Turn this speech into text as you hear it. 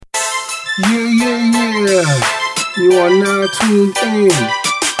Yeah. You are now tuned in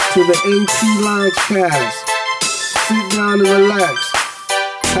to the AP Lounge Cast. Sit down and relax.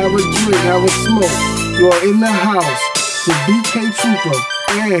 Have a drink, have a smoke. You are in the house with BK Trooper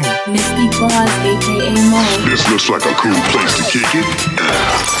and Mystic Bars, aka Mo. This looks like a cool place to kick it.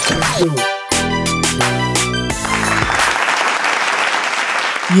 let's do it.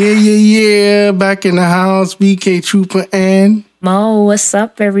 Yeah. Back in the house, BK Trooper and Mo, what's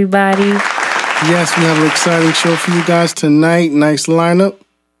up, everybody? yes, we have an exciting show for you guys tonight. Nice lineup.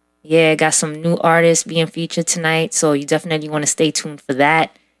 Yeah, got some new artists being featured tonight, so you definitely want to stay tuned for that.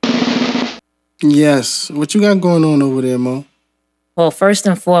 Yes. What you got going on over there, Mo? Well, first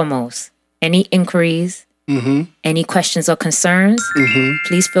and foremost, any inquiries, any questions or concerns,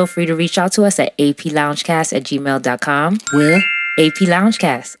 please feel free to reach out to us at aploungecast@gmail.com. Where?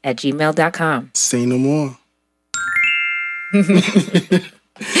 aploungecast@gmail.com. Say no more. All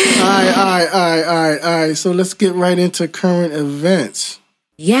right. So let's get right into current events.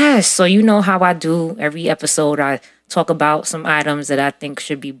 Yes, so you know how I do every episode. I talk about some items that I think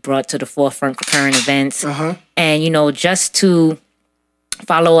should be brought to the forefront for current events. And, just to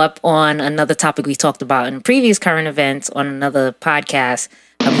follow up on another topic we talked about in previous current events on another podcast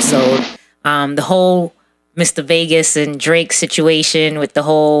episode, the whole Mr. Vegas and Drake situation with the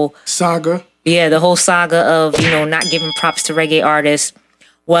whole Saga. the whole saga of, not giving props to reggae artists.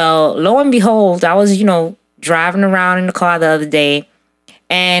 Well, lo and behold, I was, driving around in the car the other day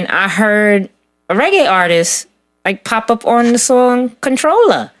and I heard a reggae artist pop up on the song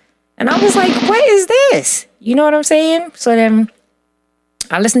Controller. And I was like, what is this? You know what I'm saying? So then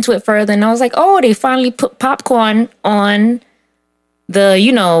I listened to it further and I was like, oh, they finally put Popcorn on the,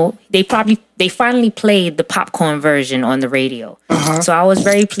 they finally played the Popcorn version on the radio. So I was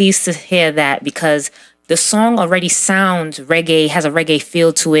very pleased to hear that because the song already sounds reggae, has a reggae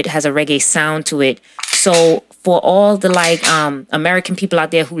feel to it, has a reggae sound to it. So for all the American people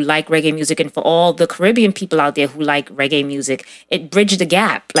out there who like reggae music and for all the Caribbean people out there who like reggae music, it bridged the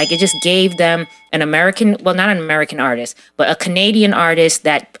gap. It just gave them an American, well, not an American artist, but a Canadian artist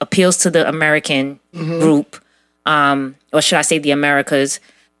that appeals to the American group, or should I say the Americas,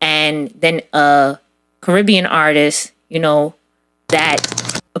 and then a Caribbean artist,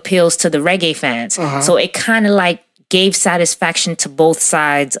 that appeals to the reggae fans. So it kind of gave satisfaction to both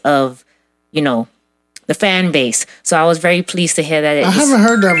sides of, the fan base. So I was very pleased to hear that. I haven't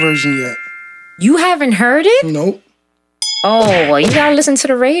heard that version yet. You haven't heard it? Nope. Oh, well, you gotta listen to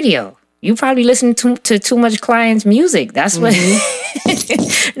the radio. You probably listen to too much client's music. That's what.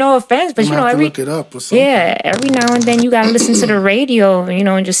 No offense, but Have to look it up or something. Yeah, every now and then you gotta listen to the radio,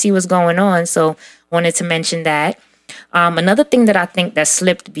 and just see what's going on. So wanted to mention that. Another thing that I think that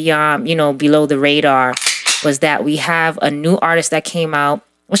slipped beyond, below the radar, was that we have a new artist that came out.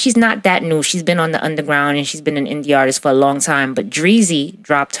 Well, she's not that new. She's been on the underground and she's been an indie artist for a long time. But Dreezy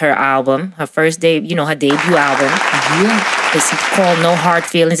dropped her album, her first her debut album. Yeah. It's called No Hard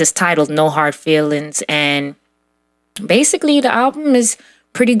Feelings. It's titled No Hard Feelings. And basically the album is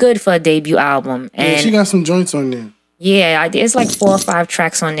pretty good for a debut album. And she got some joints on there. yeah, it's 4 or 5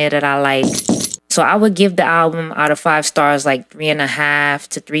 tracks on there that I like. So I would give the album out of 5 stars, 3.5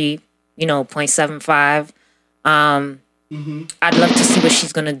 to 3.75. I'd love to see what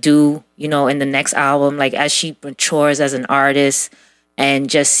she's gonna do, in the next album, as she matures as an artist and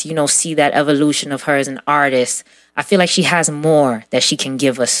just, see that evolution of her as an artist. I feel like she has more that she can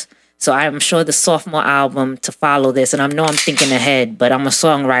give us. So I'm sure the sophomore album to follow this, and I know I'm thinking ahead, but I'm a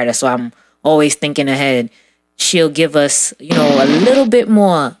songwriter, so I'm always thinking ahead. She'll give us, a little bit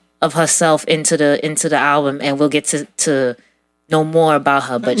more of herself into the album, and we'll get to know more about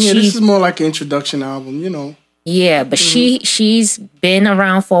her. But this is more like an introduction album, Yeah, but she's been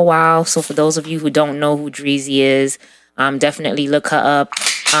around for a while. So for those of you who don't know who Dreezy is, definitely look her up.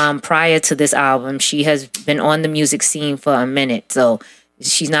 Prior to this album, she has been on the music scene for a minute. So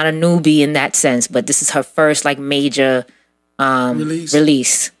she's not a newbie in that sense, but this is her first major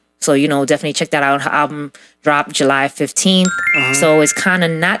release. So, definitely check that out. Her album dropped July 15th. So it's kind of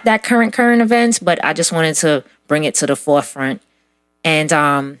not that current events, but I just wanted to bring it to the forefront. And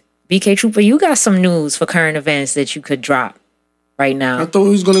BK Trooper, you got some news for current events that you could drop right now. I thought we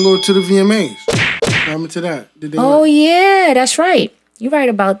was going to go to the VMAs. What happened to that? Yeah, that's right. You're right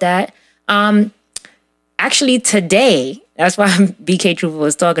about that. Actually, today, that's why BK Trooper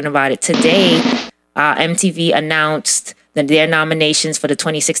was talking about it. Today, MTV announced their nominations for the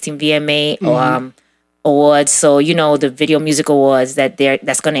 2016 VMA Awards. So, the Video Music Awards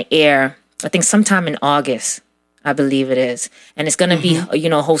that's going to air, I think, sometime in August. I believe it is. And it's going to be,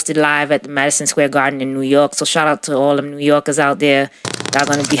 hosted live at the Madison Square Garden in New York. So shout out to all them New Yorkers out there. Y'all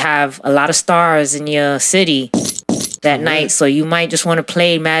going to have a lot of stars in your city that night. So you might just want to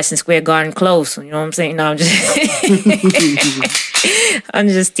play Madison Square Garden close. You know what I'm saying? No, I'm just I'm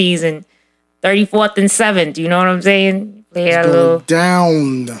just teasing. 34th and 7th. You know what I'm saying? Play a little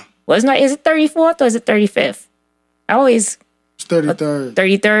down. Well, is it 34th or is it 35th? It's 33rd.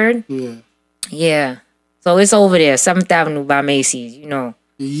 33rd? Yeah. Yeah. So it's over there, 7th Avenue by Macy's,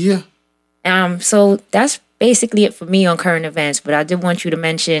 Yeah. So that's basically it for me on current events, but I did want you to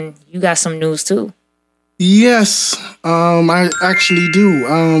mention you got some news too. Yes, I actually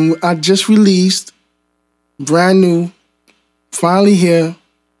do. I just released brand new, finally here,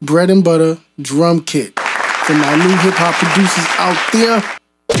 bread and butter drum kit for my new hip hop producers out there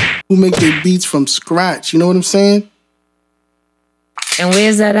who make their beats from scratch. You know what I'm saying? And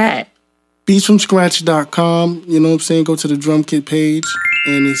where's that at? Beatsfromscratch.com. You know what I'm saying? Go to the drum kit page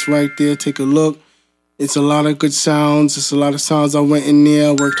and it's right there. Take a look. It's a lot of good sounds. It's a lot of sounds I went in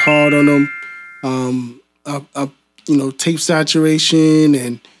there, worked hard on them. Tape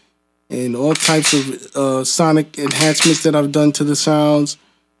saturation and all types of sonic enhancements that I've done to the sounds.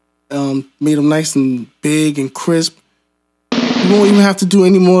 Made them nice and big and crisp. You won't even have to do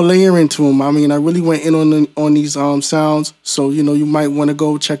any more layering to them. I mean, I really went in on these sounds. So, you might want to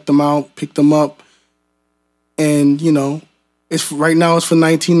go check them out, pick them up. And, it's right now it's for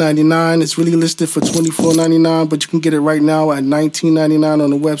 $19.99. It's really listed for $24.99, but you can get it right now at $19.99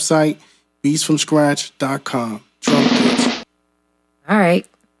 on the website, beatsfromscratch.com. Drum kits. All right.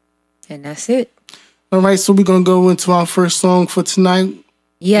 And that's it. All right, so we're going to go into our first song for tonight.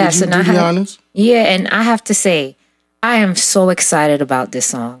 Yes, and I have to say, I am so excited about this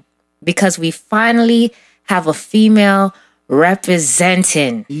song because we finally have a female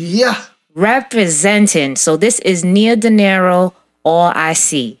representing. Yeah. Representing. So this is Nia De Niro, All I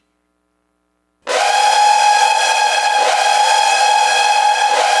See.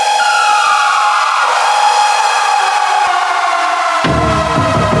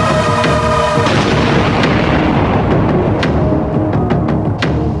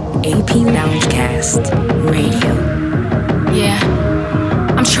 AP Loungecast Radio. Yeah.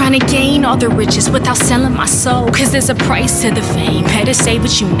 I'm trying to gain all the riches without selling my soul. Cause there's a price to the fame, better say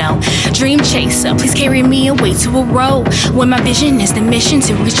what you know. Dream chaser, please carry me away to a road where my vision is the mission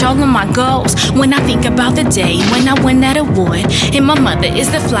to reach all of my goals. When I think about the day when I win that award, and my mother is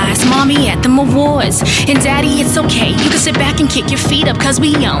the flyest mommy at them awards. And daddy, it's okay, you can sit back and kick your feet up cause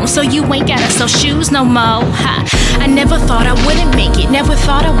we own, so you ain't gotta sell shoes no more. I never thought I wouldn't make it, never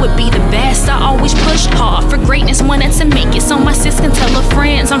thought I would be the best. I always pushed hard for greatness, wanted to make it, so my sis can tell her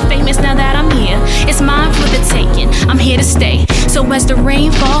friends I'm famous now that I'm here. It's mine for the taking, I'm here to stay. So as the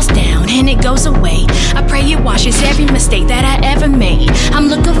rain falls down and it goes away, I pray it washes every mistake that I ever made. I'm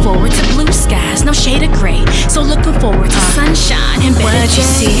looking forward to blue skies, no shade of gray. So looking forward to sunshine and better days. What you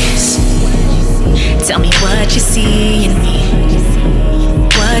see? Tell me what you see in me,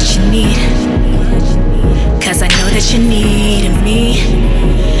 what you need. Cause I know that you need me.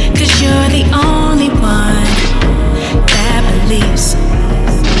 Cause you're the only one that believes.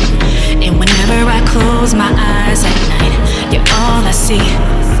 And whenever I close my eyes at night, you're all I see.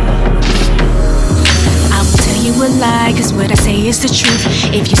 I will tell you a lie, cause what I say is the truth.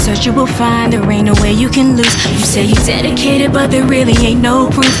 If you search you will find, there ain't no way you can lose. You say you're dedicated, but there really ain't no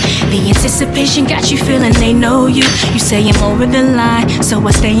proof. The anticipation got you feeling they know you. You say I'm over the line, so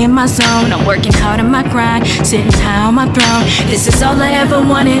I stay in my zone. I'm working hard on my grind, sitting high on my throne. This is all I ever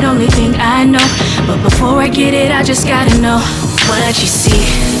wanted, only thing I know. But before I get it, I just gotta know what you see.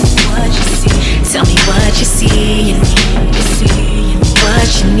 What you see. Tell me what you see in me. What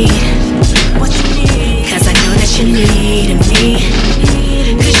you need. What you need. Cause I know that you need me.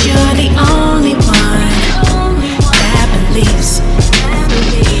 Cause you're the only one that believes.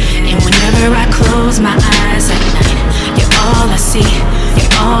 And whenever I close my eyes at night, you're all I see.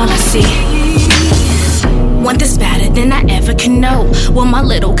 You're all I see. Want this better than I ever can know. Will my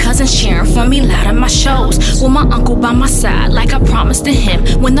little cousins cheering for me loud at my shows? Will my uncle by my side like I promised to him?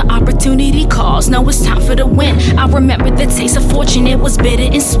 When the opportunity calls, know it's time for the win. I remember the taste of fortune, it was bitter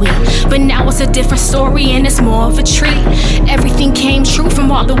and sweet. But now it's a different story and it's more of a treat. Everything came true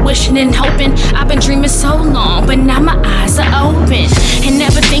from all the wishing and hoping. I've been dreaming so long, but now my eyes are open. And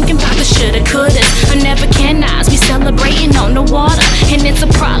never thinking about the shoulda, coulda. I never can eyes, we celebrating on the water. And it's a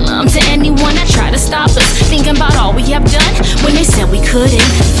problem to anyone that try to stop us. Thinking about all we have done when they said we couldn't.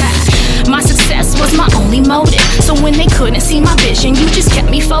 My success was my only motive. So when they couldn't see my vision, you just kept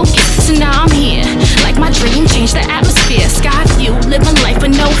me focused. So now I'm here, like my dream changed the atmosphere. Sky view, living life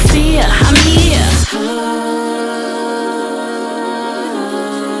with no fear. I'm here.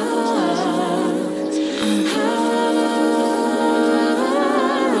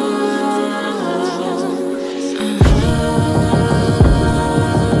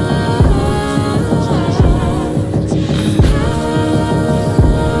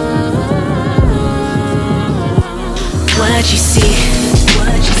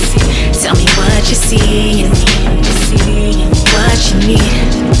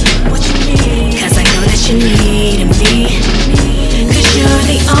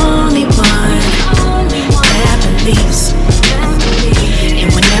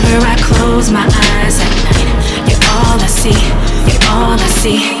 close my eyes at night, you're all I see, you're all I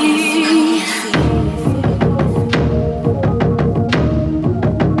see.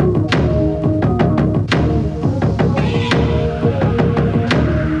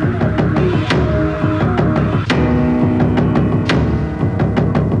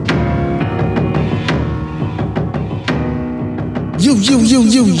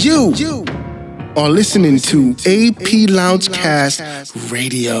 You are listening to AP Loungecast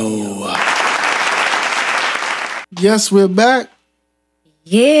Radio. Yes, we're back.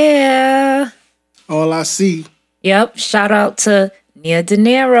 Yeah. All I see. Yep. Shout out to Nia De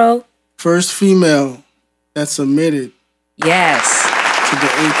Niro. First female that submitted Yes. to the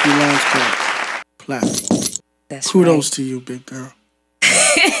AP Loungecast platform. That's Kudos to you, big girl.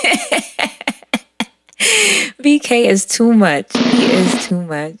 BK is too much. He is too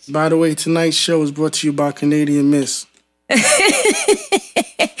much. By the way, tonight's show is brought to you by Canadian Miss.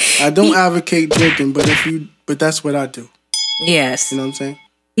 I don't advocate drinking, but that's what I do. Yes. You know what I'm saying?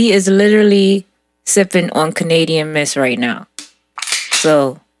 He is literally sipping on Canadian Miss right now.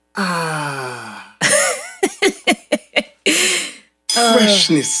 So.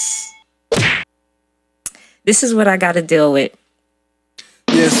 Freshness. This is what I got to deal with.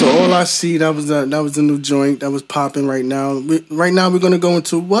 Yeah, so all I see, that was a new joint that was popping right now. Right now, we're going to go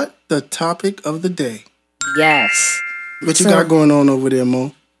into what? The topic of the day. Yes. What you got going on over there,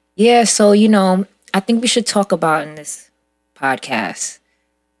 Mo? Yeah, so, I think we should talk about in this podcast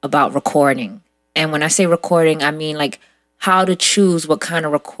about recording. And when I say recording, I mean like how to choose what kind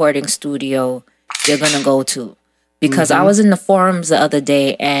of recording studio you're going to go to. Because I was in the forums the other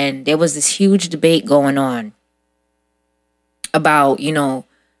day and there was this huge debate going on about,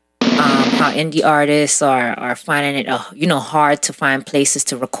 how indie artists are finding it, hard to find places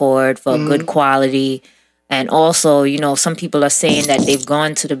to record for good quality. And also, some people are saying that they've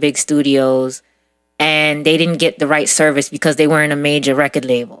gone to the big studios and they didn't get the right service because they weren't a major record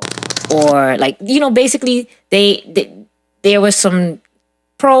label. Or basically there was some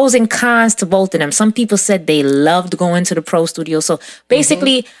pros and cons to both of them. Some people said they loved going to the pro studio. So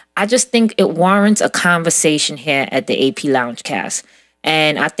basically, I just think it warrants a conversation here at the AP Loungecast.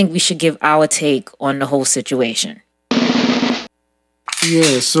 And I think we should give our take on the whole situation.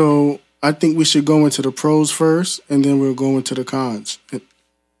 Yeah, so I think we should go into the pros first, and then we'll go into the cons.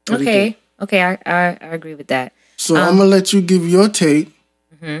 Okay, I agree with that. So I'm going to let you give your take,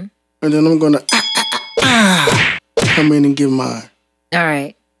 and then I'm going to come in and give mine. All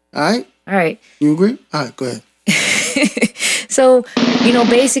right. All right? You agree? All right, go ahead. So,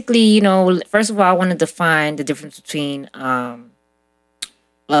 basically, first of all, I want to define the difference between a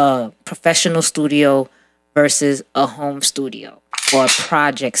professional studio versus a home studio or a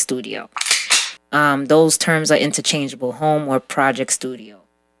project studio. Those terms are interchangeable, home or project studio.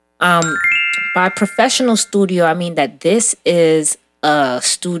 By professional studio, I mean that this is a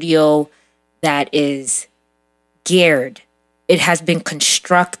studio that is geared. It has been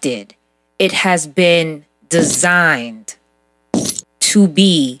constructed. It has been designed to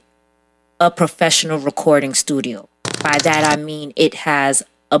be a professional recording studio. By that, I mean it has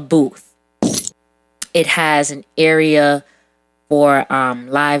a booth. It has an area for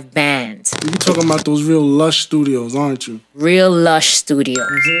live bands. You're talking about those real lush studios, aren't you? Real lush studios.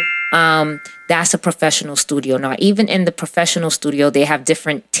 That's a professional studio. Now, even in the professional studio, they have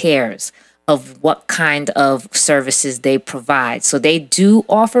different tiers of what kind of services they provide. So they do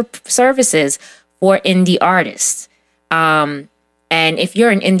offer services for indie artists. And if you're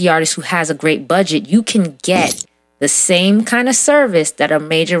an indie artist who has a great budget, you can get the same kind of service that a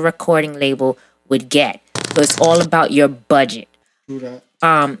major recording label would get. So it's all about your budget.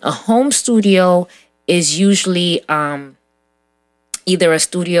 A home studio is usually either a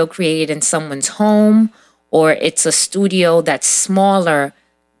studio created in someone's home, or it's a studio that's smaller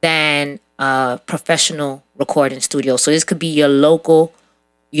than a professional recording studio. So this could be your local,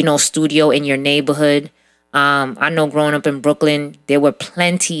 studio in your neighborhood. I know growing up in Brooklyn, there were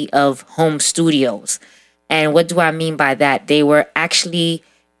plenty of home studios. And what do I mean by that? They were actually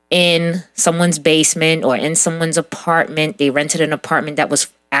in someone's basement or in someone's apartment. They rented an apartment that was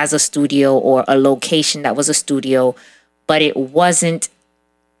as a studio, or a location that was a studio, but it wasn't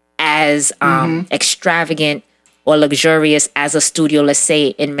as extravagant or luxurious as a studio, let's say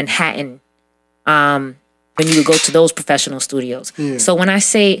in Manhattan, when you would go to those professional studios. Yeah. So when I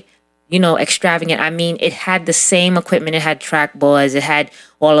say, extravagant, I mean it had the same equipment. It had track boards, it had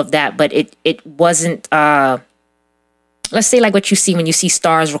all of that, but it wasn't, let's say like what you see when you see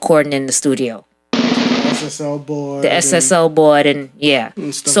stars recording in the studio. SSL board. The SSL board and yeah.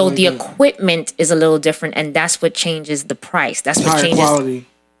 And so like the equipment is a little different, and that's what changes the price. That's what changes. Quality.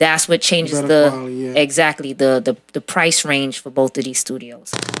 that's what changes Better quality, yeah. exactly the price range for both of these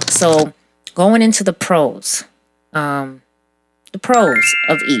studios. So going into the pros of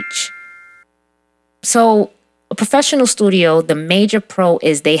each. So a professional studio, the major pro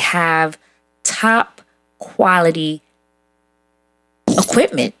is they have top quality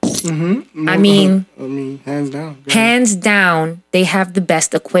equipment. I mean, hands down. Hands down, they have the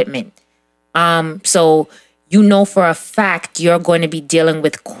best equipment. So you know for a fact you're going to be dealing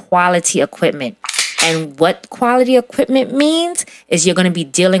with quality equipment. And what quality equipment means is you're going to be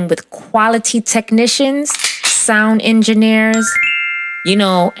dealing with quality technicians, sound engineers,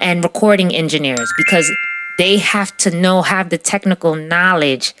 and recording engineers, because they have to have the technical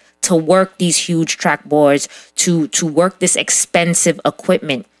knowledge to work these huge track boards, to work this expensive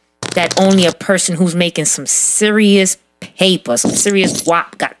equipment that only a person who's making some serious paper, some serious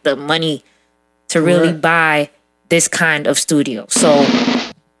guap got the money to really buy this kind of studio. So,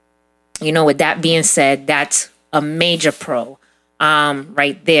 with that being said, that's a major pro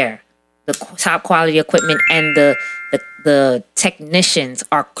right there. The top quality equipment and the technicians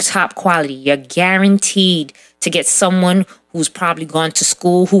are top quality. You're guaranteed to get someone who's probably gone to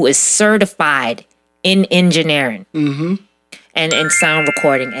school, who is certified in engineering and sound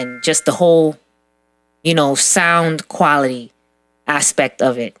recording and just the whole, sound quality aspect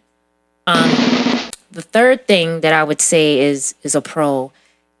of it. The third thing that I would say is a pro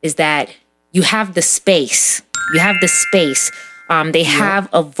is that you have the space. You have the space. They have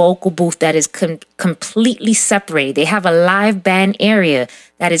a vocal booth that is completely separated. They have a live band area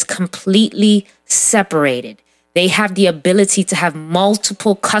that is completely separated. They have the ability to have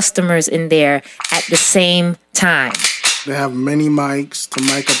multiple customers in there at the same time. They have many mics to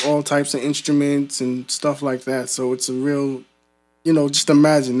mic up all types of instruments and stuff like that. So it's a real, just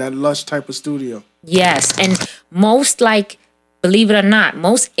imagine that lush type of studio. Yes, and believe it or not,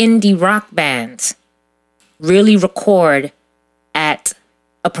 most indie rock bands really record at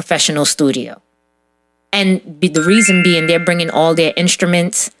a professional studio. And the reason being, they're bringing all their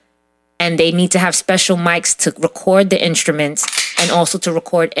instruments and they need to have special mics to record the instruments and also to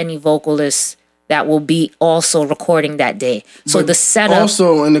record any vocalists that will be also recording that day. So but the setup...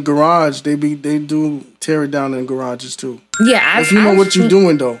 Also in the garage, they do tear it down in garages too. Yeah, if you know what you're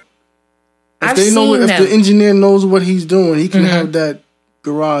doing though. If the engineer knows what he's doing, he can have that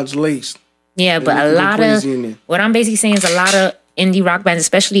garage laced. Yeah, but a lot of... What I'm basically saying is a lot of indie rock bands,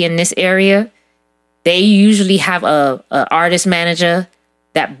 especially in this area, they usually have a artist manager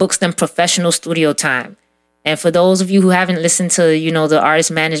that books them professional studio time. And for those of you who haven't listened to, the artist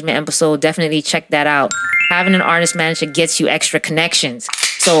management episode, definitely check that out. Having an artist manager gets you extra connections.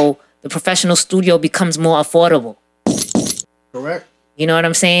 So the professional studio becomes more affordable. Correct. You know what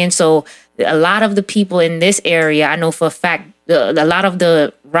I'm saying? So a lot of the people in this area, I know for a fact, a lot of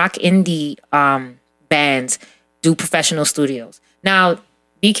the rock indie bands do professional studios. Now,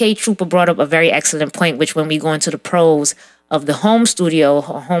 BK Trooper brought up a very excellent point, which when we go into the pros of the home studio,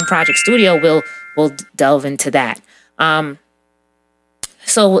 home project studio, we'll delve into that.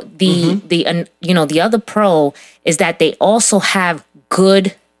 So the other pro is that they also have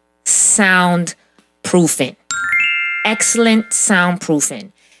good sound proofing, excellent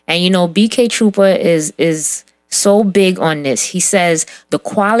soundproofing. And BK Trooper is so big on this. He says the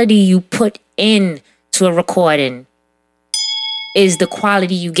quality you put in to a recording is the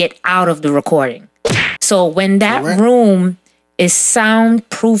quality you get out of the recording. So when that room is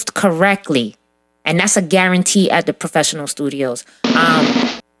soundproofed correctly, and that's a guarantee at the professional studios,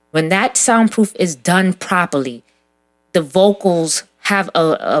 when that soundproof is done properly, the vocals have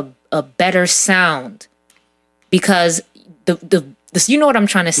a better sound because the you know what I'm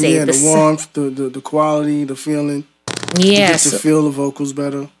trying to say. Yeah, the warmth, the quality, the feeling. Yeah, you get to feel the vocals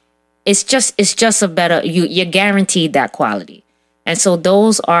better. It's just a better. You're guaranteed that quality, and so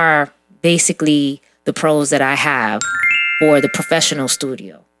those are basically the pros that I have for the professional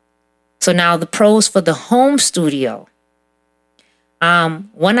studio. So now the pros for the home studio.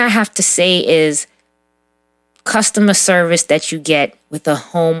 One I have to say is customer service that you get with a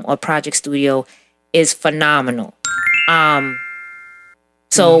home or project studio is phenomenal.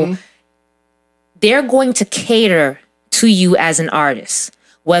 So they're going to cater to you as an artist,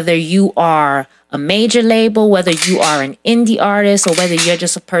 whether you are a major label, whether you are an indie artist, or whether you're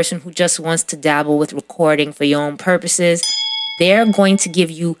just a person who just wants to dabble with recording for your own purposes. They're going to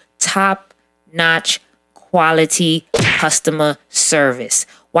give you top-notch quality customer service.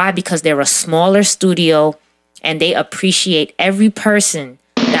 Why? Because they're a smaller studio and they appreciate every person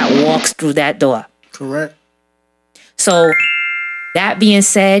that walks through that door. Correct. So that being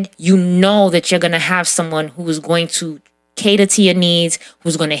said, you know that you're going to have someone who is going to cater to your needs,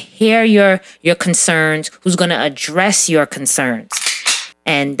 who's going to hear your concerns, who's going to address your concerns.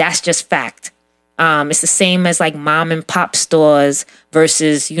 And that's just fact. It's the same as like mom and pop stores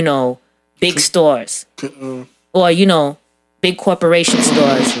versus, big stores. Or, big corporation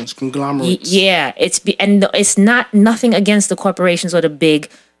stores. Conglomerates. Yeah, it's not nothing against the corporations or the big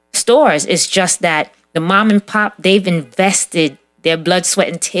stores. It's just that the mom and pop, they've invested their blood, sweat,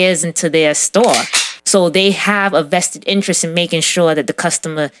 and tears into their store. So they have a vested interest in making sure that the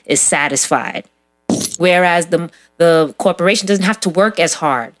customer is satisfied. Whereas the corporation doesn't have to work as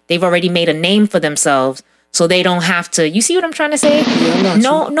hard. They've already made a name for themselves, so they don't have to. You see what I'm trying to say? Yeah,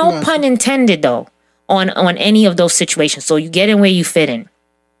 no pun intended though on any of those situations. So you get in where you fit in.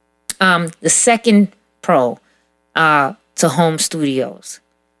 The second pro to home studios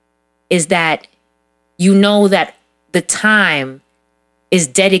is that you know that the time is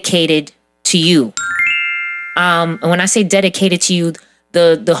dedicated to you. And when I say dedicated to you,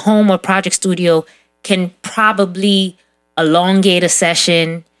 the home or project studio can probably elongate a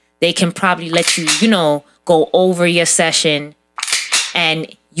session. They can probably let you, go over your session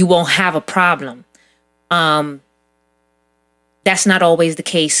and you won't have a problem. That's not always the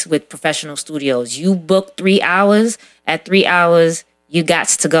case with professional studios. You book 3 hours, at 3 hours, you got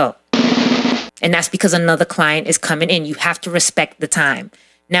to go. And that's because another client is coming in. You have to respect the time.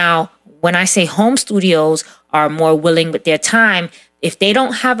 Now, when I say home studios are more willing with their time, if they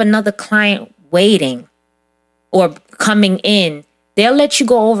don't have another client waiting or coming in, they'll let you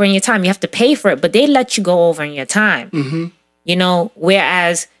go over in your time. You have to pay for it, but they let you go over in your time. Mm-hmm.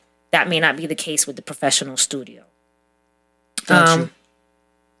 Whereas that may not be the case with the professional studio. Gotcha.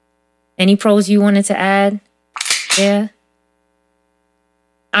 Any pros you wanted to add? Yeah.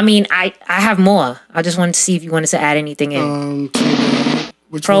 I mean, I have more. I just wanted to see if you wanted to add anything in.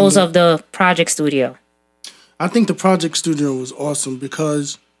 Pros of the project studio. I think the project studio was awesome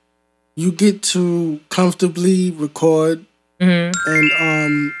because you get to comfortably record,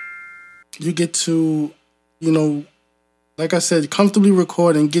 and you get to, like I said, comfortably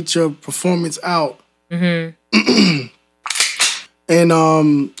record and get your performance out. Mm-hmm.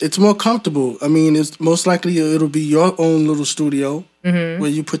 And it's more comfortable. I mean, it's most likely it'll be your own little studio where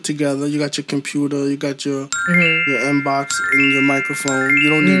you put together. You got your computer, you got your inbox and your microphone. You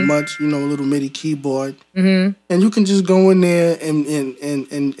don't need much, a little MIDI keyboard, and you can just go in there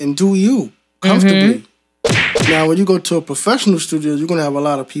and do you comfortably. Now, when you go to a professional studio, you're gonna have a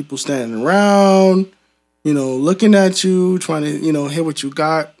lot of people standing around, looking at you, trying to hear what you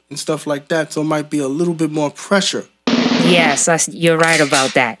got and stuff like that. So it might be a little bit more pressure. Yes, you're right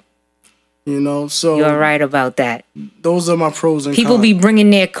about that. So you're right about that. Those are my pros and people cons. be bringing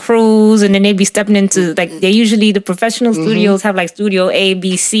their crews, and then they be stepping into they usually the professional studios have like studio A,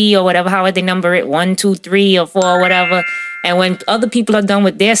 B, C, or whatever, however they number it, 1, 2, 3, or 4, or whatever. And when other people are done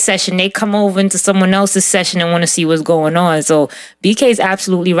with their session, they come over into someone else's session and want to see what's going on. So BK is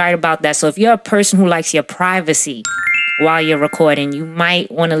absolutely right about that. So if you're a person who likes your privacy while you're recording, you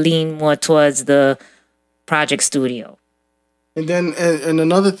might want to lean more towards the project studio. And then, and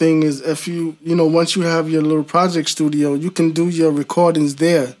another thing is, if once you have your little project studio, you can do your recordings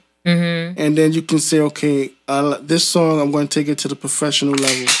there. And then you can say, okay, this song, I'm going to take it to the professional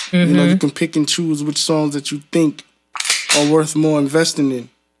level. You can pick and choose which songs that you think are worth more investing in.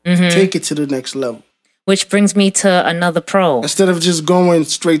 Take it to the next level. Which brings me to another pro. Instead of just going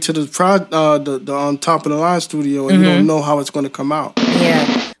straight to the on top of the line studio and you don't know how it's going to come out.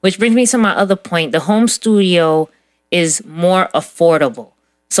 Yeah. Which brings me to my other point. The home studio is more affordable.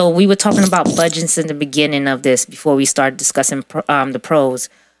 So we were talking about budgets in the beginning of this before we started discussing the pros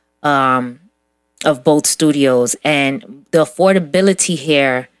of both studios. And the affordability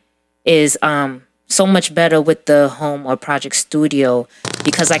here is so much better with the home or project studio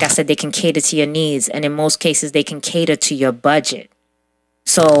because, like I said, they can cater to your needs. And in most cases, they can cater to your budget.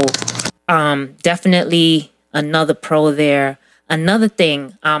 So definitely another pro there. Another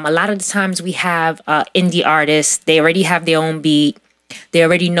thing, a lot of the times we have indie artists, they already have their own beat. They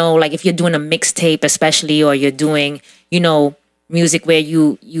already know, like if you're doing a mixtape especially, or you're doing, music where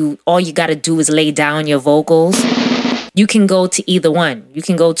you all you got to do is lay down your vocals, you can go to either one. You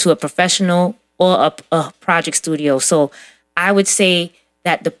can go to a professional or a project studio. So I would say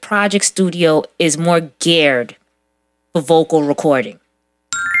that the project studio is more geared for vocal recording.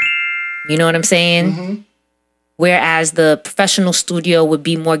 You know what I'm saying? Whereas the professional studio would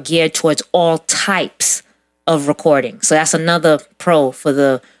be more geared towards all types of recording. So that's another pro for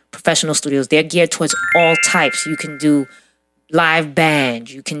the professional studios. They're geared towards all types. You can do live band.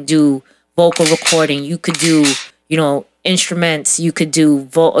 You can do vocal recording. You could do, instruments. You could do,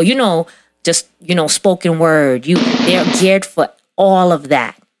 just, spoken word. They're geared for all of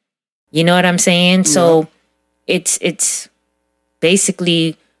that. You know what I'm saying? So it's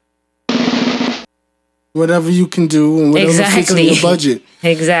basically whatever you can do and whatever fits in your budget.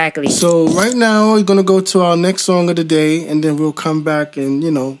 Exactly. So right now we're gonna go to our next song of the day, and then we'll come back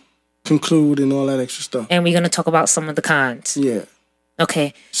and conclude and all that extra stuff. And we're gonna talk about some of the cons. Yeah.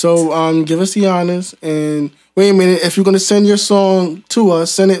 Okay. So give us the honors, and wait a minute. If you're gonna send your song to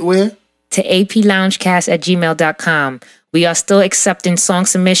us, send it where? To aploungecast@gmail.com. We are still accepting song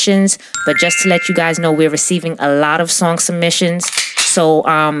submissions, but just to let you guys know, we're receiving a lot of song submissions. So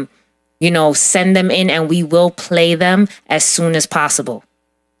send them in and we will play them as soon as possible.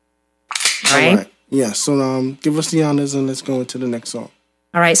 All right? Yeah, so give us the honors and let's go into the next song.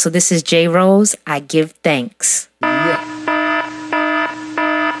 All right, so this is J. Rose, I Give Thanks. Yeah.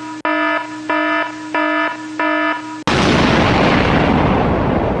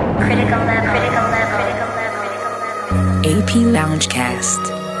 AP Loungecast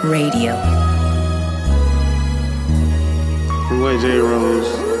Radio. What, J. Rose?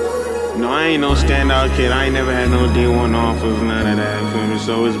 No, I ain't no standout kid. I ain't never had no D1 offers, none of that. Feel me?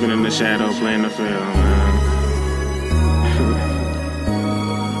 So it's been in the shadow playing the field, man.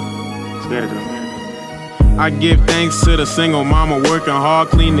 Scared though. I give thanks to the single mama working hard,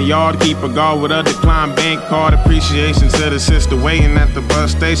 clean the yard, keep a guard with a declined bank card. Appreciation to the sister waiting at the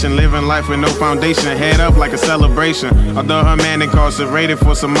bus station, living life with no foundation, head up like a celebration. Although her man incarcerated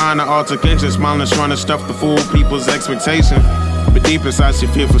for some minor altercations, smiling, trying to stuff the fool people's expectation. But deep inside she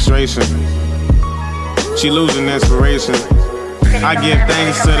feel frustration. She losing inspiration. I give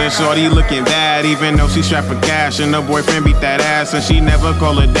thanks to the shorty looking bad, even though she strapped for cash and her boyfriend beat that ass, and she never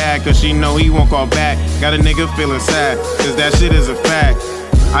call her dad cause she know he won't call back. Got a nigga feeling sad cause that shit is a fact.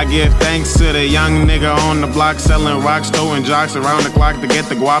 I give thanks to the young nigga on the block selling rocks, throwing jocks around the clock to get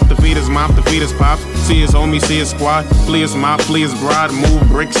the guap, to feed his mop, to feed his pops. See his homie, see his squad, flee his mop, flee his broad, move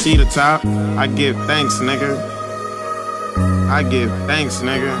bricks, see the top. I give thanks, nigga. I give thanks,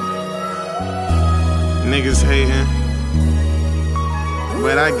 nigga. Niggas hating,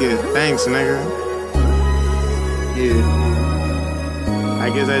 but I give thanks, nigga. Yeah. I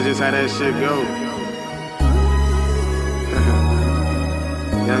guess that's just how that shit go.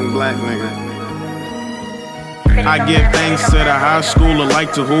 Young black nigga. I give thanks to the high schooler,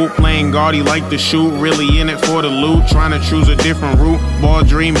 like to hoop, playing guard, he like to shoot, really in it for the loot, trying to choose a different route. Ball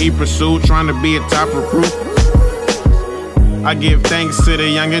dream he pursued, trying to be a top recruit. I give thanks to the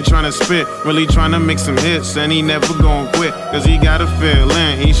youngin' tryna spit, really tryna make some hits, and he never gon' quit, cause he got a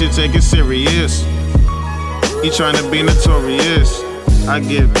feeling, he should take it serious. He tryna be notorious. I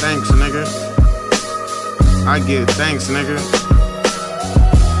give thanks, nigga. I give thanks, nigga.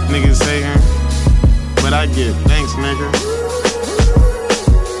 Niggas hatin', but I give thanks, nigga.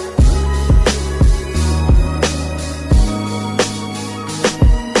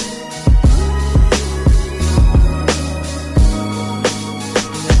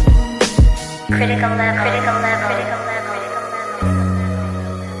 Critical level, critical level, critical level.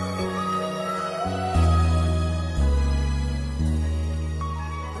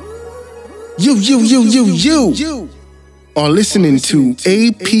 You are listening to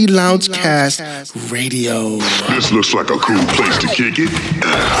AP Loungecast Radio. This looks like a cool place to kick it.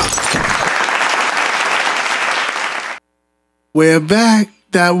 We're back.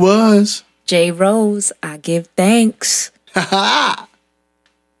 That was J. Rose, I Give Thanks.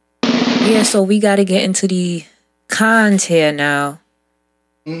 Yeah, so we got to get into the cons here now.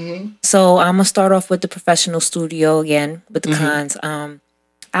 Mm-hmm. So I'm going to start off with the professional studio again, with the cons.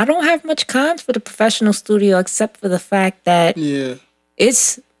 I don't have much cons for the professional studio except for the fact that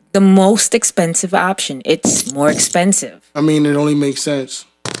it's the most expensive option. It's more expensive. I mean, it only makes sense.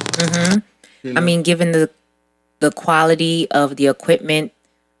 Mm-hmm. I mean, given the quality of the equipment,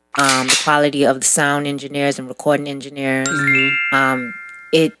 the quality of the sound engineers and recording engineers,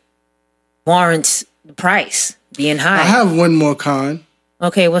 it warrants the price being high. I have one more con.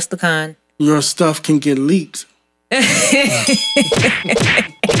 Okay, what's the con? Your stuff can get leaked.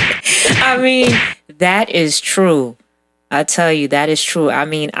 I mean, that is true. I tell you, that is true. I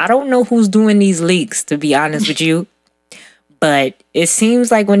mean, I don't know who's doing these leaks, to be honest with you. But it seems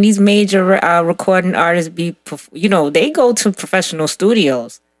like when these major recording artists they go to professional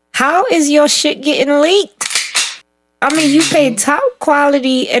studios. How is your shit getting leaked? I mean, you paid top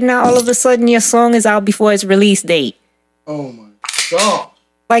quality and now all of a sudden your song is out before its release date. Oh my God.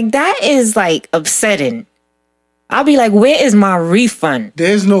 Like, that is like upsetting. I'll be like, where is my refund?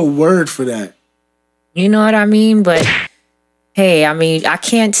 There's no word for that. You know what I mean? But hey, I mean, I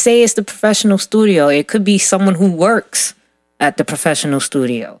can't say it's the professional studio. It could be someone who works at the professional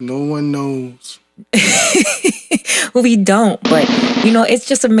studio. No one knows. We don't, but it's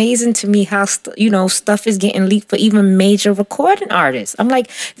just amazing to me how stuff is getting leaked for even major recording artists. I'm like,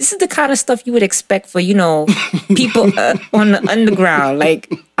 this is the kind of stuff you would expect for people on the underground.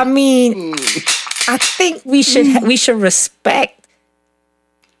 Like, I mean, I think we should respect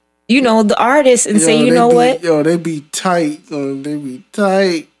the artists and say, what? Yo, they be tight. They be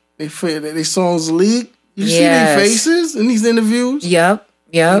tight. They feel that their songs leak. You see their faces in these interviews? Yep.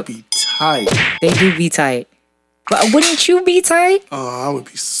 They be tight. They do be tight. But wouldn't you be tight? Oh, I would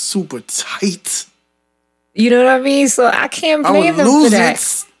be super tight. You know what I mean? So I can't blame them for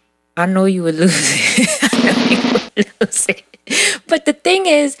that. I know you would lose it. But the thing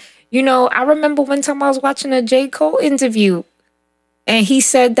is, I remember one time I was watching a J. Cole interview, and he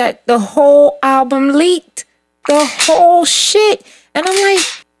said that the whole album leaked. The whole shit. And I'm like,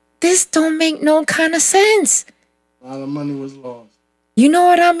 this don't make no kind of sense. A lot of money was lost. You know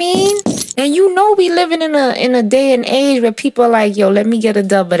what I mean? And we living in a day and age where people are like, yo, let me get a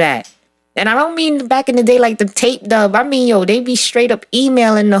dub of that. And I don't mean back in the day like the tape dub. I mean, they be straight up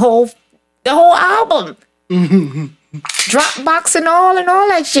emailing the whole album. Dropbox and all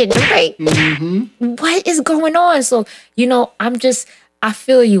that shit. Right? What is going on? So, I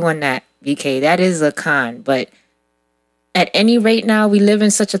feel you on that, BK. That is a con. But at any rate now, we live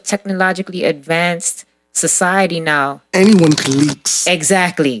in such a technologically advanced society now. Anyone can leaks.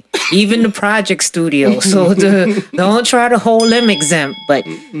 Exactly. Even the project studio. So don't try to hold them exempt, but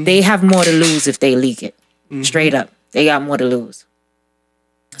they have more to lose if they leak it. Straight up. They got more to lose.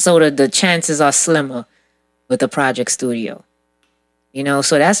 So the chances are slimmer with the project studio.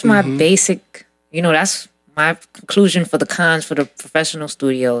 So that's my basic, that's my conclusion for the cons for the professional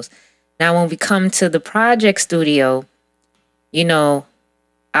studios. Now, when we come to the project studio,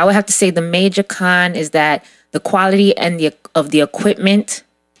 I would have to say the major con is that the quality of the equipment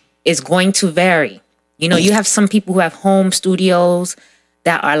is going to vary. You have some people who have home studios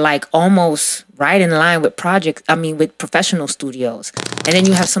that are like almost right in line with with professional studios. And then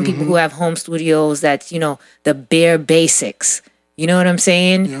you have some people who have home studios that's, the bare basics. You know what I'm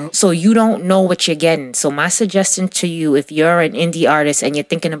saying? Yep. So you don't know what you're getting. So my suggestion to you, if you're an indie artist and you're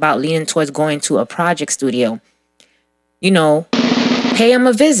thinking about leaning towards going to a project studio, pay them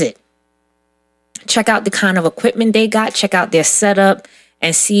a visit. Check out the kind of equipment they got. Check out their setup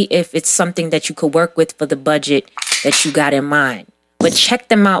and see if it's something that you could work with for the budget that you got in mind. But check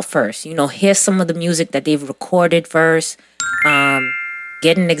them out first. Hear some of the music that they've recorded first.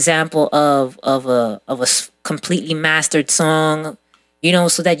 Get an example of a completely mastered song,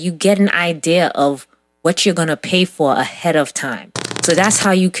 so that you get an idea of what you're gonna pay for ahead of time. So that's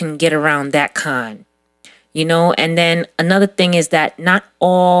how you can get around that con. And then another thing is that not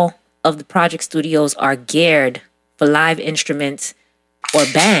all of the project studios are geared for live instruments or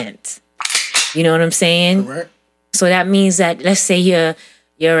bands. You know what I'm saying? Correct. So that means that, let's say you're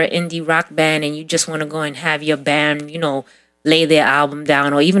an indie rock band and you just want to go and have your band, lay their album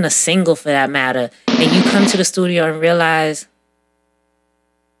down, or even a single for that matter, and you come to the studio and realize,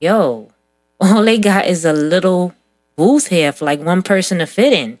 yo, all they got is a little booth here for like one person to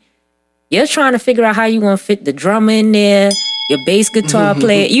fit in. You're trying to figure out how you want to fit the drummer in there, your bass guitar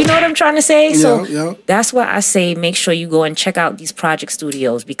player. You know what I'm trying to say? So that's why I say make sure you go and check out these project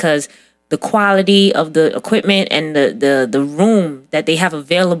studios, because the quality of the equipment and the room that they have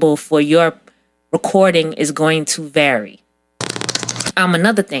available for your recording is going to vary.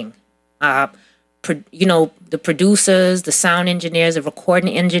 Another thing, the producers, the sound engineers, the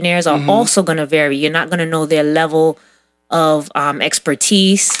recording engineers are also going to vary. You're not going to know their level of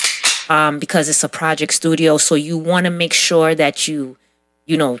expertise. Because it's a project studio. So you want to make sure that you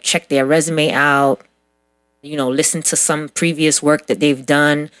check their resume out, listen to some previous work that they've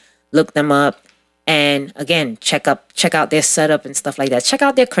done, look them up, and again, check out their setup and stuff like that. Check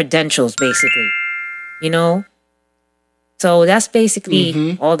out their credentials, basically, So that's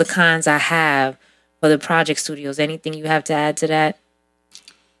basically all the cons I have for the project studios. Anything you have to add to that?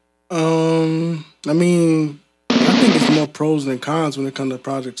 I think it's more pros than cons when it comes to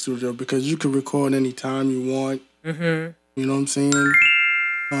project studio, because you can record anytime you want. You know what I'm saying?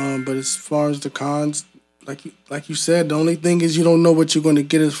 But as far as the cons, like you said, the only thing is you don't know what you're going to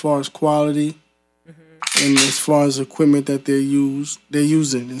get as far as quality and as far as equipment that they're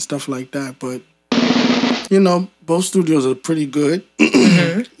using and stuff like that. But both studios are pretty good.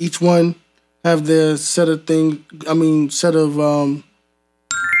 Each one have their set of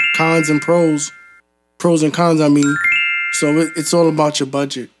cons and pros. Pros and cons, So it's all about your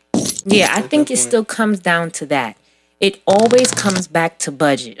budget. Yeah, I think it still comes down to that. it always comes back to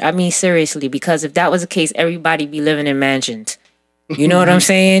budget. I mean, seriously, because if that was the case, everybody be living in mansions. You know what I'm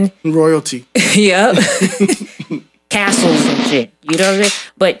saying? Royalty. Yep. Castles and shit. You know what I'm saying?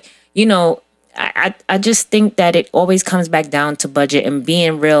 But, you know, I just think that it always comes back down to budget and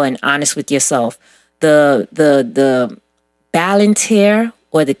being real and honest with yourself. The balance here,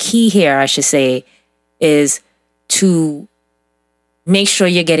 or the key here, I should say, is to make sure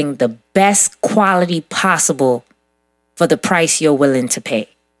you're getting the best quality possible for the price you're willing to pay.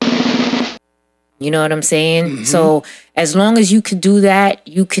 You know what I'm saying? Mm-hmm. So as long as you can do that,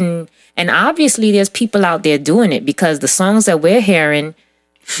 you can. And obviously there's people out there doing it, because the songs that we're hearing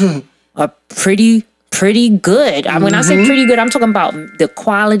are pretty good. When I say pretty good, I'm talking about the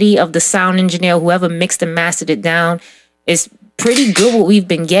quality of the sound engineer, whoever mixed and mastered it down. It's pretty good what we've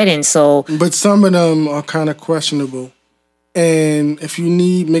been getting. So, but some of them are kind of questionable. And if you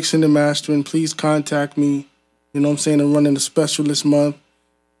need mixing and mastering, please contact me. You know what I'm saying? I'm running the specialist month.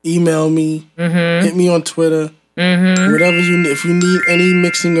 Email me. Hit me on Twitter. Whatever you need. If you need any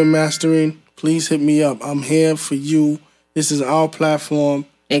mixing or mastering, please hit me up. I'm here for you. This is our platform.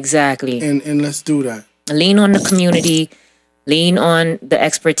 Exactly. And let's do that. Lean on the community. Lean on the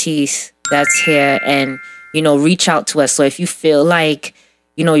expertise that's here, and, you know, reach out to us. So if you feel like,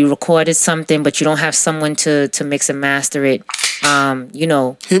 you know, you recorded something, but you don't have someone to mix and master it, you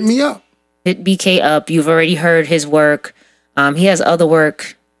know, hit me up. Hit BK up. You've already heard his work. He has other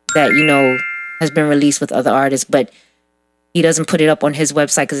work that, you know, has been released with other artists, but he doesn't put it up on his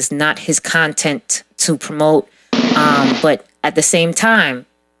website because it's not his content to promote. But at the same time,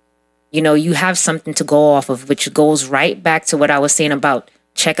 you know, you have something to go off of, which goes right back to what I was saying about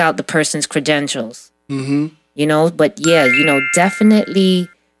check out the person's credentials. You know, but yeah, you know, definitely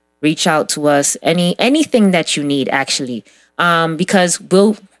reach out to us. Anything that you need, actually, because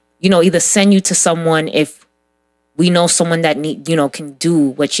we'll, you know, either send you to someone if we know someone that can do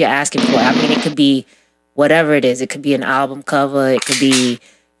what you're asking for. I mean, it could be whatever it is. It could be an album cover. It could be,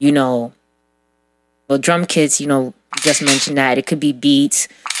 you know, well, drum kits. You know, just mentioned that. It could be beats.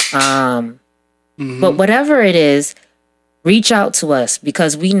 But whatever it is, reach out to us,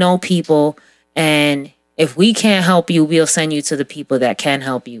 because we know people, and if we can't help you, we'll send you to the people that can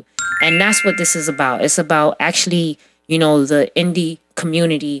help you. And that's what this is about. It's about actually, you know, the indie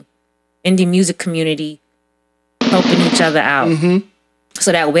music community helping each other out,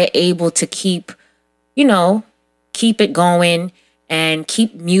 so that we're able to keep it going and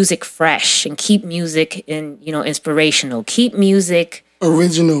keep music fresh and keep music inspirational, keep music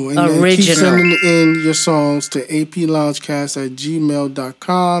original. And then keep sending in your songs to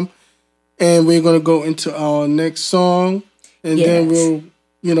aploungecast@gmail.com. And we're going to go into our next song, and then we'll,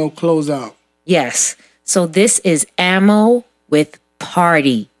 you know, close out. Yes. So this is Ammo with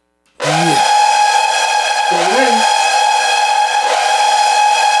Party. Yeah.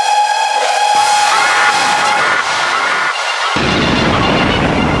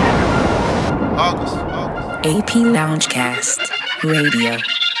 AP Loungecast Radio. Real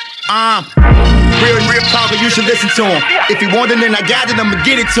talker, you should listen to him. If you want it, then I got it, I'ma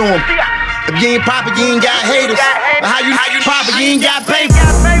get it to him. If you ain't poppin', you ain't got haters. How you poppin', you ain't got paper.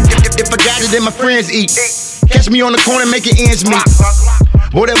 If I got it, then my friends eat. Catch me on the corner making ends meet.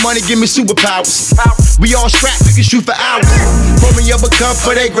 Boy, that money give me superpowers. We all strapped, we can shoot for hours. Pour me up a cup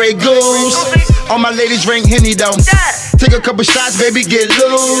for that Grey Goose. All my ladies drink Henny though. Take a couple shots, baby, get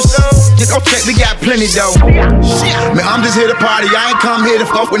loose. Just okay, we got plenty though. Man, I'm just here to party. I ain't come here to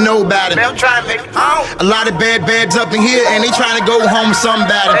fuck with nobody. A lot of bad babs up in here, and they trying to go home with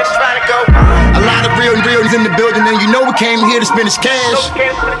somebody. A lot of reals in the building, and you know we came here to spend this cash.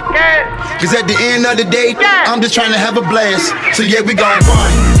 Cause at the end of the day, I'm just trying to have a blast. So yeah, we gon'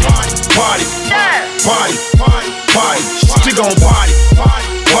 party. We gon' party.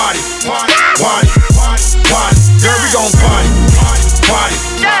 Girl, we gon' party.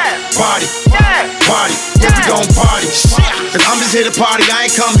 Yeah, we gon' party. Cause I'm just here to party. I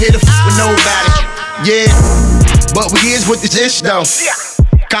ain't come here to fuck with nobody. Yeah, but we is with this ish though.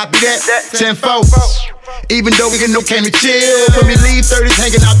 Copy that, 10-4. Even though we came to chill, when we leave, 30s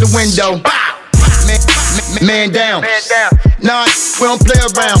hanging out the window. Man down. Nah, we don't play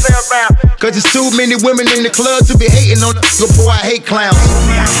around. Cause there's too many women in the club to be hating on us. Boy, I hate clowns.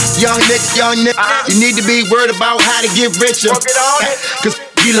 Young nigga, you need to be worried about how to get richer. Cause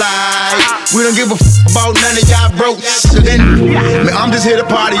you like, we don't give a about none of y'all broke. So then, man, I'm just here to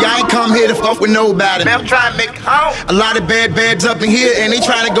party. I ain't come here to fuck with nobody. Man, I'm trying to make home. A lot of bad babs up in here, and they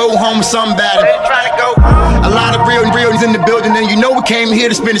trying to go home with somebody. A lot of reals in the building, and you know we came here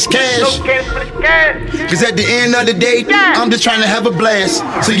to spend this cash. Cause at the end of the day, I'm just trying to have a blast.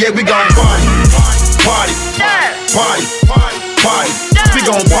 So yeah, we gon' party. party, party. We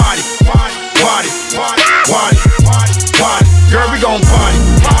gon' party, party, party, party. Girl, we gon' party,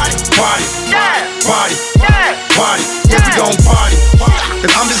 party, party, party. Yeah, we gon' party.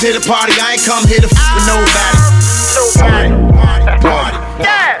 Cause I'm just here to party. I ain't come here to with nobody. Party, party, party,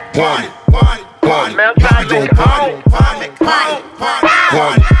 party, party. Man, I'm trying to make it home. Party, party,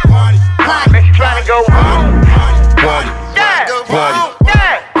 party, party. Man, you trying to go home. Party, party,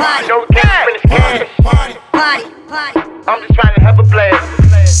 No time for this cash. party. I'm just trying to have a blast.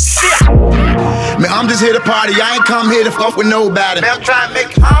 Man, I'm just here to party. I ain't come here to fuck with nobody. Man, I'm trying to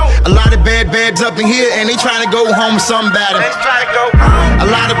make it home. A lot of bad up in here, and they trying to go home with somebody. Man, trying to go home.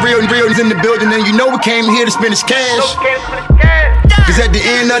 A lot of reals in the building, and you know we came here to spend this cash. Can't for this cash. Cause at the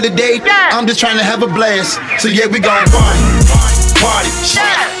end of the day, I'm just trying to have a blast. So yeah, we gon' party, party,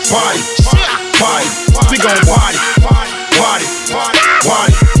 party, party. We gon' party, party, party,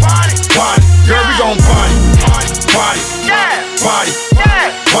 party. Girl, we gon' party, party, party,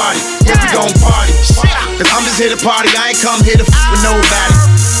 party. Yeah, we gon' party. Cause I'm just here to party. I ain't come here to with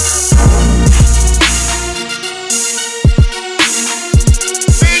nobody.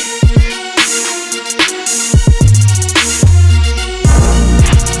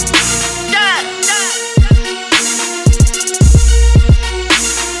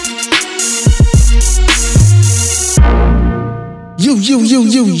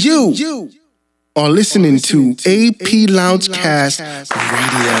 You are listening to AP Loungecast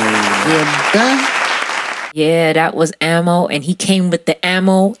Radio. We're back. Yeah, that was Ammo, and he came with the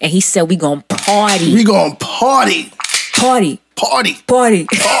ammo, and he said we gon' party. We gon' party. Party. Party. Party.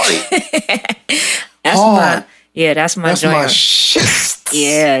 Party. That's Hard. that's my That's joint. my shit.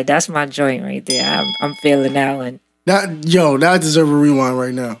 Yeah, that's my joint right there. I'm feeling that one. That deserves a rewind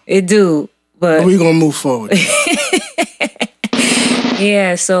right now. It do, but We gonna move forward.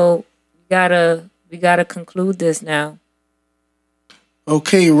 yeah, so we gotta conclude this now.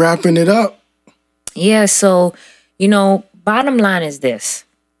 Okay, wrapping it up. Yeah, so, bottom line is this.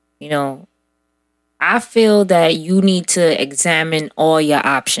 I feel that you need to examine all your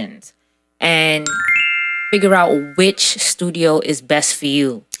options and figure out which studio is best for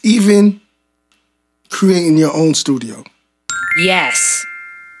you. Even creating your own studio. Yes.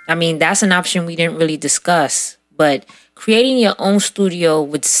 I mean, that's an option we didn't really discuss, but creating your own studio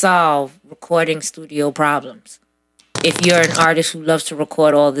would solve recording studio problems. If you're an artist who loves to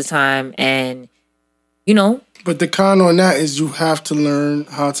record all the time and, But the con on that is you have to learn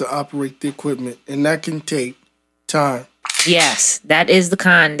how to operate the equipment, and that can take time. yes, that is the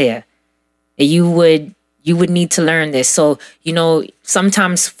con there. You would need to learn this. So,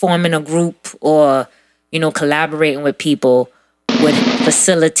 sometimes forming a group or, collaborating with people would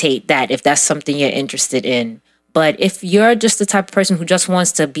facilitate that if that's something you're interested in. But if you're just the type of person who just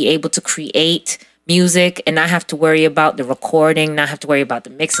wants to be able to create music and not have to worry about the recording, not have to worry about the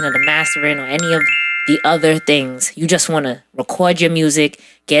mixing or the mastering or any of the other things, you just want to record your music,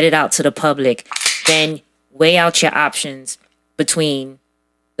 get it out to the public, then weigh out your options between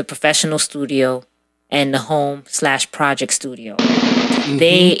the professional studio and the home/project studio. Mm-hmm.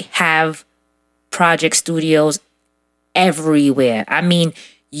 They have project studios everywhere. I mean,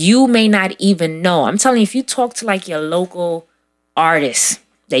 you may not even know. I'm telling you, if you talk to like your local artists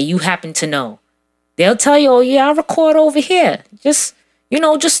that you happen to know, they'll tell you, oh yeah, I record over here. Just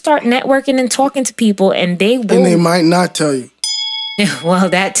start networking and talking to people, and they will. And they might not tell you. Well,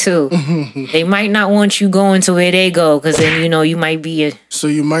 that too. They might not want you going to where they go, because then, you might be So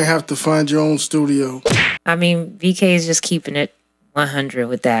you might have to find your own studio. I mean, BK is just keeping it 100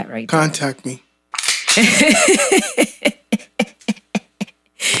 with that right there. Contact me.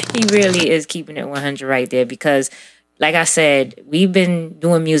 He really is keeping it 100 right there because, like I said, we've been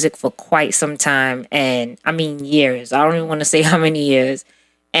doing music for quite some time, and I mean years. I don't even want to say how many years.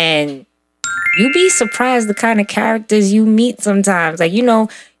 And you'd be surprised the kind of characters you meet sometimes. Like, you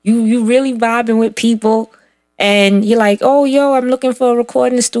really vibing with people, and you're like, oh, yo, I'm looking for a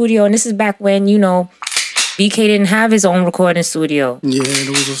recording studio. And this is back when, BK didn't have his own recording studio. Yeah,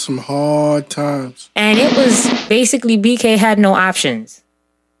 those were some hard times. And it was basically BK had no options.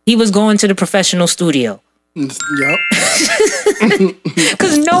 He was going to the professional studio. Yep.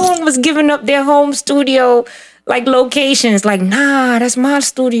 Because no one was giving up their home studio, like, locations. Like, nah, that's my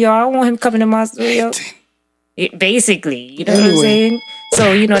studio. I don't want him coming to my studio. Basically, you know what I'm saying?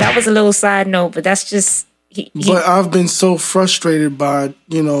 So, that was a little side note, but that's just... But I've been so frustrated by,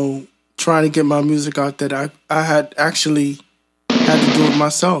 trying to get my music out that I had actually had to do it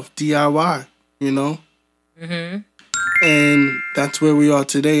myself, DIY, Mm-hmm. And that's where we are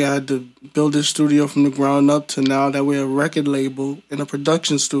today. I had to build a studio from the ground up to now that we're a record label and a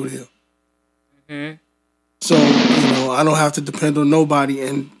production studio. Mm-hmm. So, I don't have to depend on nobody.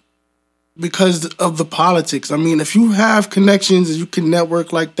 And because of the politics, I mean, if you have connections and you can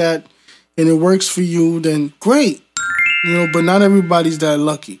network like that and it works for you, then great. But not everybody's that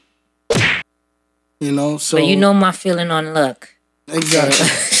lucky. So. But my feeling on luck. Exactly.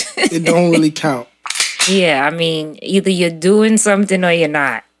 It don't really count. Yeah, I mean, either you're doing something or you're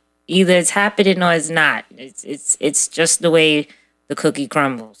not. Either it's happening or it's not. It's just the way the cookie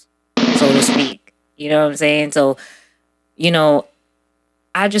crumbles, so to speak. You know what I'm saying? So,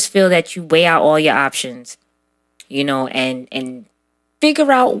 I just feel that you weigh out all your options, and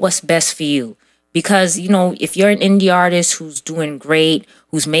figure out what's best for you. Because, if you're an indie artist who's doing great,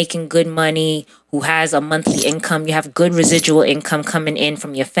 who's making good money, who has a monthly income, you have good residual income coming in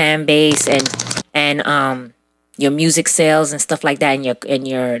from your fan base and your music sales and stuff like that, and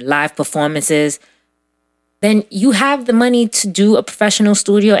your live performances, then you have the money to do a professional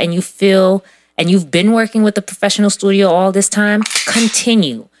studio, and you feel, and you've been working with a professional studio all this time,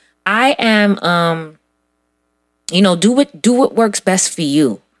 continue. I am, do what works best for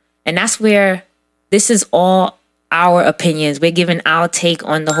you. And that's where this is all our opinions. We're giving our take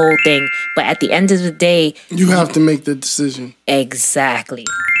on the whole thing. But at the end of the day, you have to make the decision. Exactly.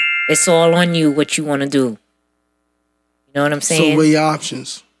 It's all on you what you want to do. You know what I'm saying? So weigh your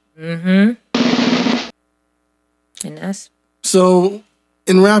options. Mm-hmm. And that's... So,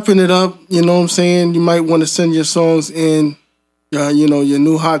 in wrapping it up, you know what I'm saying? You might want to send your songs in, your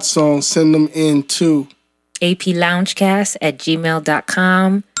new hot songs, send them in to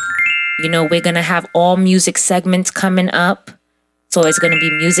aploungecast@gmail.com. We're going to have all music segments coming up. So it's going to be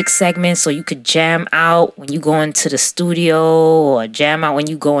music segments so you could jam out when you go into the studio, or jam out when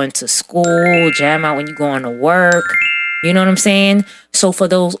you go into school, jam out when you go into work. You know what I'm saying? So for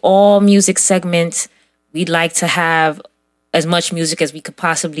those all music segments, we'd like to have as much music as we could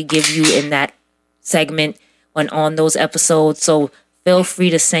possibly give you in that segment on those episodes. So feel free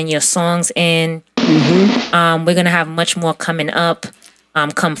to send your songs in. Mm-hmm. We're going to have much more coming up.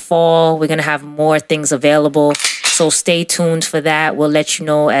 Come fall, we're going to have more things available. So stay tuned for that. We'll let you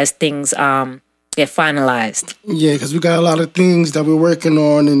know as things get finalized. Yeah, because we got a lot of things that we're working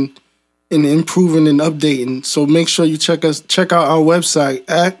on and improving and updating. So make sure you check out our website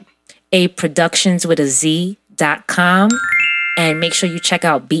at aproductionswithaz.com, and make sure you check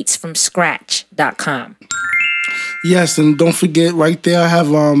out beatsfromscratch.com. Yes, and don't forget, right there I have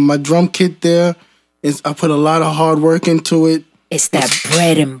my drum kit there. I put a lot of hard work into it. It's that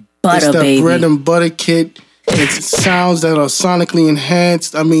bread and butter, baby. It's that bread and butter kit. It's sounds that are sonically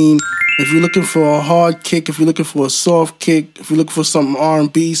enhanced. I mean, if you're looking for a hard kick, if you're looking for a soft kick, if you're looking for something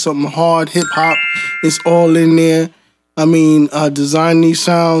R&B, something hard, hip-hop, it's all in there. I mean, I designed these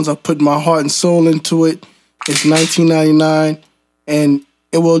sounds. I put my heart and soul into it. It's $19.99, and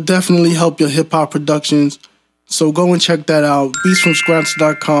it will definitely help your hip-hop productions. So go and check that out.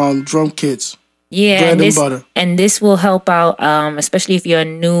 Beatsfromscratch.com, drum kits. Yeah, bread and butter. And this will help out, especially if you're a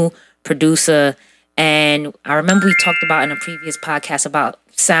new producer. And I remember we talked about in a previous podcast about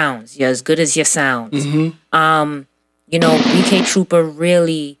sounds. You're as good as your sounds. Mm-hmm. BK Trooper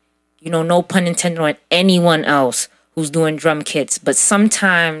really, no pun intended on anyone else who's doing drum kits. But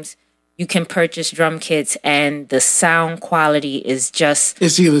sometimes you can purchase drum kits and the sound quality is just...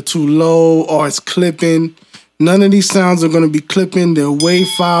 It's either too low or it's clipping. None of these sounds are going to be clipping. They're WAV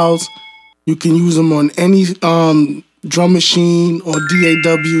files. You can use them on any drum machine or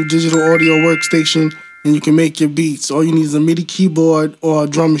DAW, digital audio workstation, and you can make your beats. All you need is a MIDI keyboard or a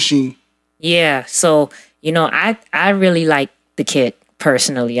drum machine. Yeah, so, I really like the kit,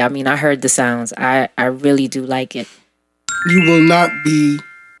 personally. I mean, I heard the sounds. I really do like it. You will not be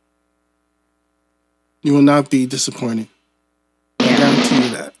disappointed. I guarantee you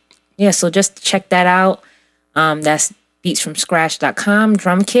that. Yeah, so just check that out. That's beatsfromscratch.com,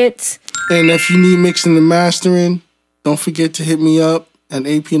 drum kits. And if you need mixing and mastering, don't forget to hit me up at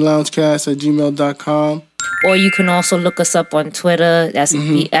aploungecast@gmail.com. Or you can also look us up on Twitter. That's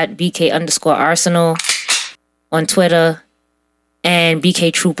at BK_Arsenal on Twitter, and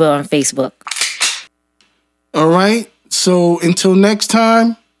BK Trooper on Facebook. All right. So until next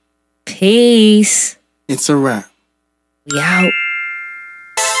time. Peace. It's a wrap. We out.